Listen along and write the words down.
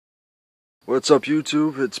What's up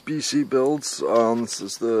YouTube? It's BC Builds. This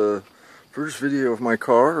is the first video of my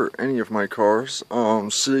car, or any of my cars.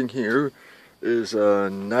 Sitting here is a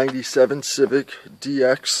 97 Civic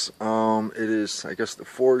DX. It is, I guess, the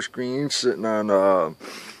forest green, sitting on,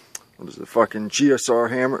 what is it, fucking GSR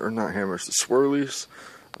hammer, or not hammers, the swirlies,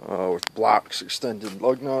 with blocks, extended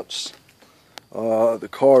lug nuts. The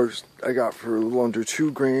cars I got for a little under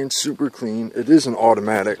 $2,000, super clean. It is an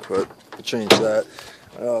automatic, but I changed that.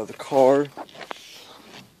 The car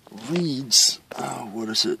reads, what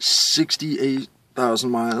is it, 68,000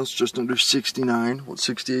 miles, just under 69,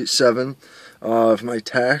 68.7. If my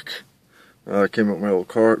tack came with my old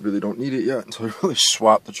car, I really don't need it yet until I really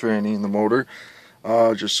swap the tranny and the motor.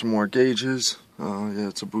 Just some more gauges. Yeah,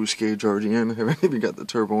 it's a boost gauge already in. I haven't even got the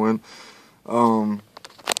turbo in. I'll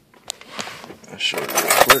show you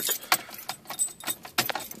real quick.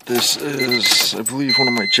 This is, I believe, one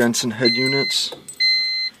of my Jensen head units.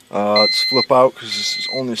 It's flip out because this is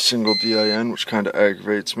only single DIN, which kind of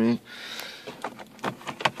aggravates me.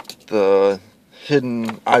 The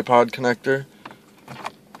hidden iPod connector.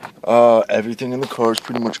 Everything in the car is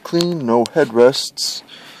pretty much clean. No headrests,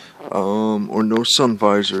 or no sun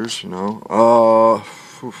visors. You know.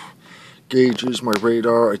 Gauges, my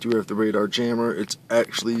radar. I do have the radar jammer. It's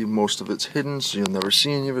actually, most of it's hidden, so you'll never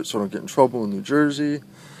see any of it, so I don't get in trouble in New Jersey.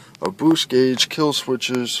 A boost gauge, kill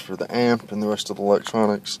switches for the amp and the rest of the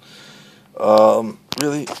electronics.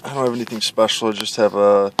 Really, I don't have anything special. I just have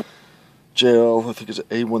a JL, I think it's an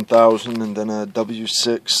A1000, and then a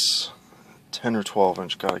W6 10 or 12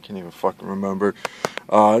 inch. God, I can't even fucking remember.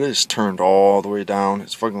 It is turned all the way down.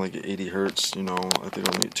 It's fucking like 80 hertz. You know, I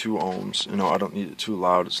think only 2 ohms. You know, I don't need it too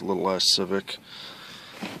loud. It's a little less Civic.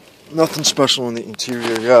 Nothing special in the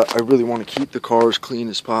interior yet. I really want to keep the car as clean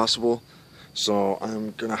as possible. So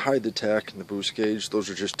I'm going to hide the tack and the boost gauge. Those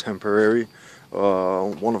are just temporary.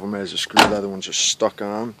 One of them has a screw, the other one's just stuck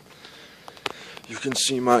on. You can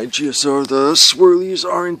see my GSR. The swirlies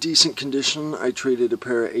are in decent condition. I traded a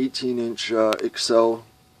pair of 18-inch Excel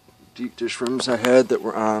deep dish rims I had that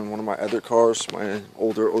were on one of my other cars, my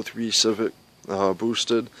older 03 Civic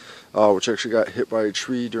boosted, which actually got hit by a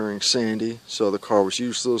tree during Sandy, so the car was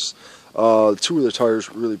useless. 2 of the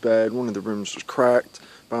tires were really bad. One of the rims was cracked.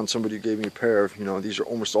 Found somebody who gave me a pair of, you know, these are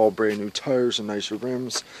almost all brand new tires and nicer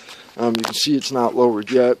rims. You can see it's not lowered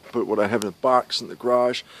yet, but what I have in a box in the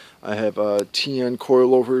garage, I have TN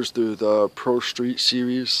coilovers. They're the Pro Street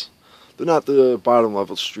series. They're not the bottom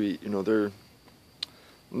level Street, you know, they're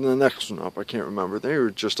the next one up. I can't remember. They were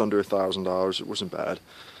just under $1,000. It wasn't bad.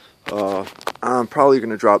 I'm probably going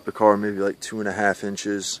to drop the car maybe like 2.5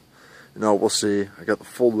 inches. You know, we'll see. I got the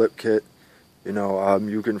full lip kit. You know,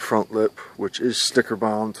 Mugen front lip, which is sticker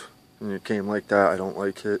bound, and it came like that. I don't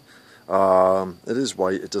like it. It is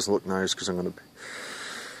white. It doesn't look nice because I'm going to,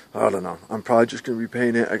 I don't know. I'm probably just going to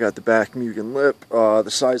repaint it. I got the back Mugen lip.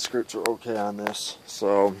 The side skirts are okay on this,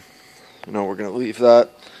 so, you know, we're going to leave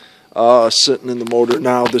that. Sitting in the motor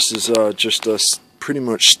now, this is just a pretty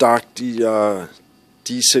much stock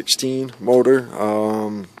D16 motor,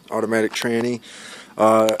 automatic tranny.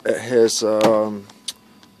 It has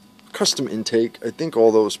custom intake. I think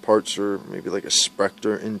all those parts are maybe like a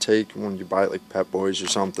Spectre intake when you buy it like Pep Boys or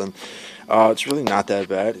something. It's really not that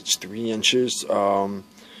bad. It's 3 inches. I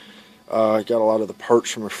got a lot of the parts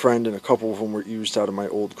from a friend, and a couple of them were used out of my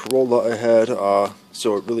old Corolla I had.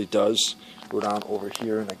 So it really does go down over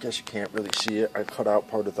here, and I guess you can't really see it. I cut out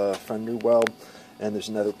part of the fender well, and there's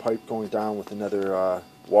another pipe going down with another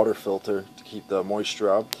water filter to keep the moisture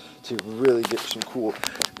out, to really get some cool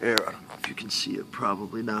air. I don't know if you can see it,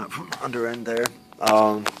 probably not from under end there,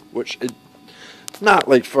 which it not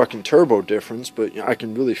like fucking turbo difference, but you know, I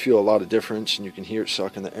can really feel a lot of difference, and you can hear it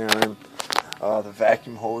sucking the air in. The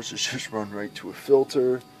vacuum hose is just run right to a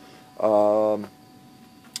filter.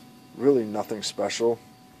 Really nothing special.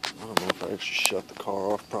 I don't know if I actually shut the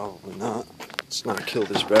car off, probably not. Let's not kill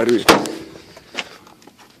this battery.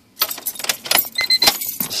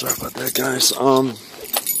 Sorry about that, guys.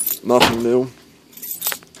 Nothing new.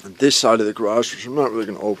 On this side of the garage, which I'm not really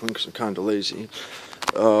going to open because I'm kind of lazy,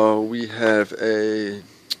 we have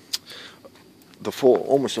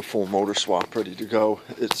almost a full motor swap ready to go.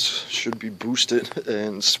 It should be boosted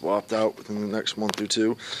and swapped out within the next month or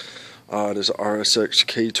two. It is an RSX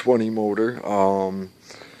k20 motor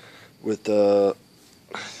with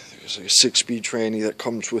there's like a 6-speed tranny that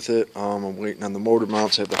comes with it. I'm waiting on the motor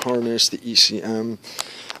mounts. I have the harness, the ECM.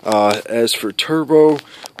 As for turbo,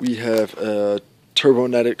 we have a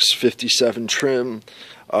Turbonetics 57 trim,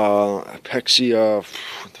 apexi,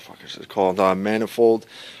 what the fuck is it called, manifold,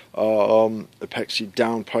 apexi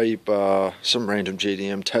downpipe, some random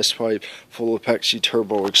JDM test pipe, full apexi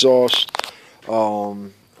turbo exhaust.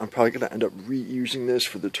 I'm probably going to end up reusing this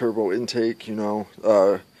for the turbo intake,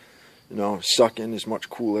 suck in as much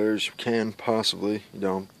cool air as you can, possibly. I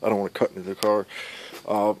don't want to cut into the car.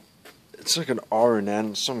 It's like an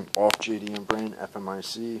R&N, some off JDM brand,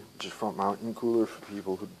 FMIC, which is front mount cooler for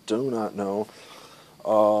people who do not know.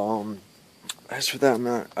 As for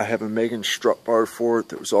that, I have a Megan strut bar for it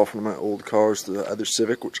that was off one of my old cars, the other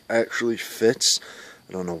Civic, which actually fits.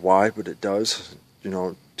 I don't know why, but it does.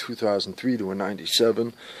 2003 to a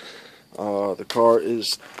 97. The car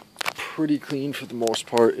is pretty clean for the most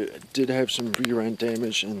part. It did have some rear end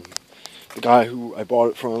damage, and the guy who I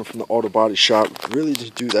bought it from the auto body shop really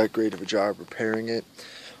didn't do that great of a job repairing it.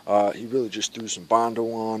 He really just threw some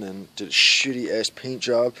Bondo on and did a shitty ass paint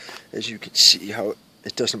job. As you can see how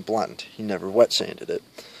it doesn't blend. He never wet sanded it.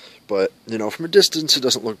 But, from a distance it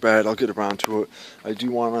doesn't look bad. I'll get around to it. I do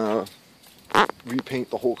want to repaint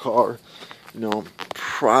the whole car.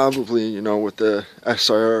 Probably, with the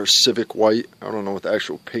SIR Civic white. I don't know what the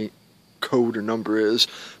actual paint code or number is,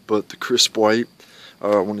 but the crisp white.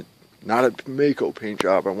 Not a Mako paint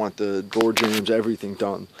job. I want the door jambs, everything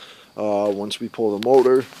done. Once we pull the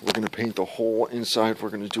motor, we're going to paint the whole inside. We're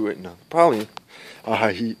going to do it in probably a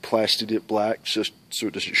high heat plastied it black, just so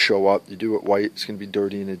it doesn't show up. You do it white, it's going to be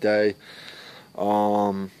dirty in a day.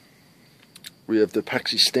 We have the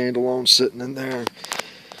apexi standalone sitting in there.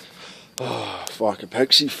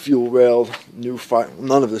 Apexi fuel rail, new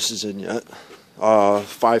none of this is in yet.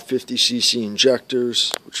 550cc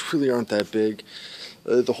injectors, which really aren't that big.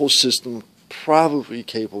 The whole system probably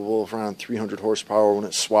capable of around 300 horsepower when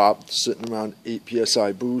it's swapped, sitting around 8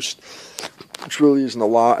 psi boost, which really isn't a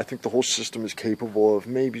lot. I think the whole system is capable of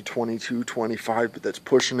maybe 22, 25, but that's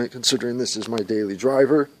pushing it considering this is my daily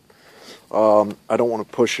driver. I don't want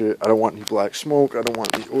to push it. I don't want any black smoke. I don't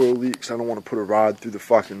want any oil leaks. I don't want to put a rod through the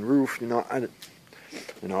fucking roof. I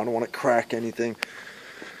don't want to crack anything.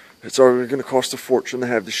 It's already going to cost a fortune to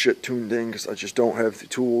have the shit tuned in because I just don't have the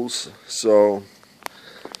tools. So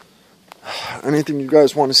anything you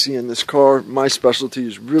guys want to see in this car, my specialty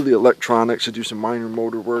is really electronics. I do some minor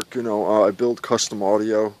motor work. I build custom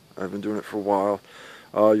audio. I've been doing it for a while.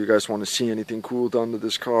 You guys want to see anything cool done to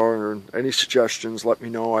this car or any suggestions, let me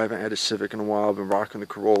know. I haven't had a Civic in a while. I've been rocking the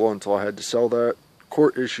Corolla until I had to sell that.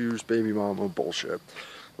 Court issues, baby mama bullshit.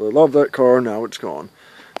 But I love that car, now it's gone.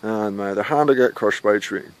 And my other Honda got crushed by a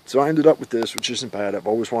tree. So I ended up with this, which isn't bad. I've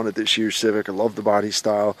always wanted this year's Civic. I love the body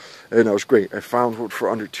style. And it was great. I found one for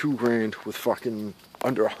under $2,000 with fucking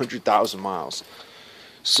under 100,000 miles.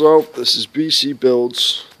 So this is BC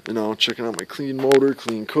Builds. Checking out my clean motor,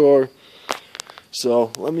 clean car.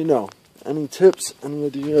 So let me know any tips, any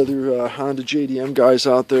of the other Honda JDM guys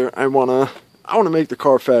out there. I wanna make the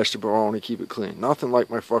car faster, but I want to keep it clean. Nothing like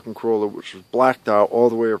my fucking Corolla, which was blacked out all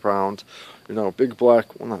the way around. Big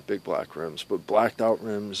black, well, not big black rims, but blacked out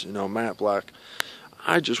rims. Matte black.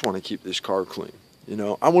 I just want to keep this car clean.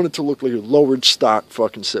 I want it to look like a lowered stock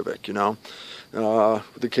fucking Civic. With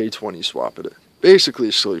the k20 swap at it. Basically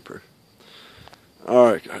a sleeper.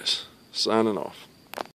 All right, guys, signing off.